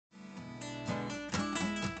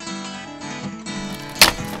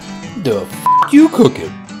The f you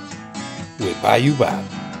cooking with Bayou Bob.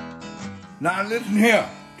 Now listen here.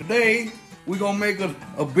 Today we're gonna make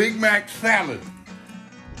a Big Mac salad.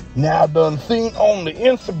 Now I done seen on the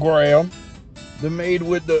Instagram they made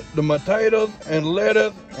with the potatoes and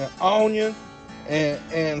lettuce and onion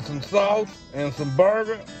and some sauce and some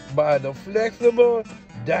burger by the Flexible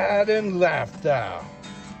Dieting Lifestyle.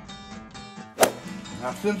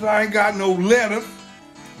 Now since I ain't got no lettuce,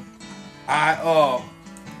 I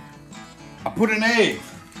put in eggs.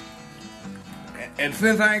 And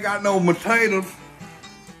since I ain't got no potatoes,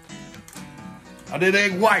 I did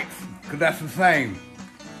egg whites, cause that's the same.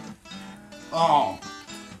 But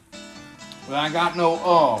I ain't got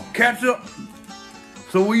no ketchup,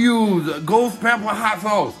 so we use ghost pepper hot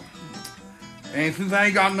sauce. And since I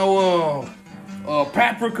ain't got no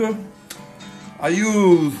paprika, I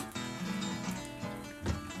use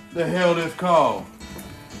the hell this called.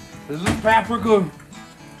 Is this paprika?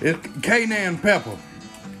 It's cayenne pepper.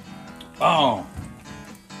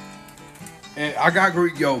 And I got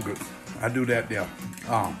Greek yogurt. I do that there.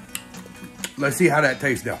 Let's see how that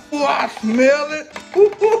tastes there. Ooh, I smell it.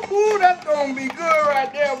 Ooh, that's gonna be good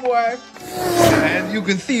right there, boy. As you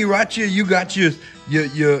can see right here, you got your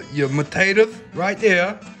potatoes right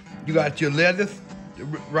there. You got your lettuce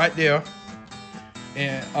right there,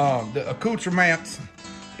 and the accoutrements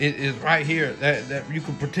is right here. That you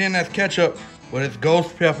can pretend that's ketchup, but it's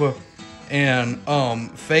ghost pepper and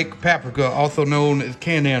fake paprika, also known as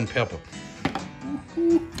cayenne pepper.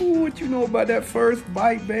 Ooh, what you know about that first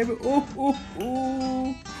bite, baby? Ooh.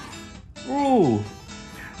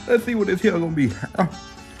 Let's see what this here gonna be.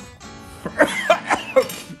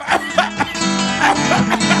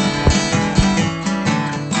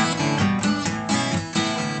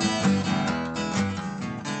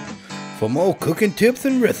 For more cooking tips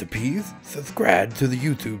and recipes, subscribe to the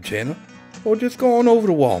YouTube channel, or just go on over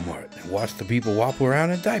to Walmart and watch the people walk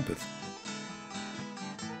around in diapers.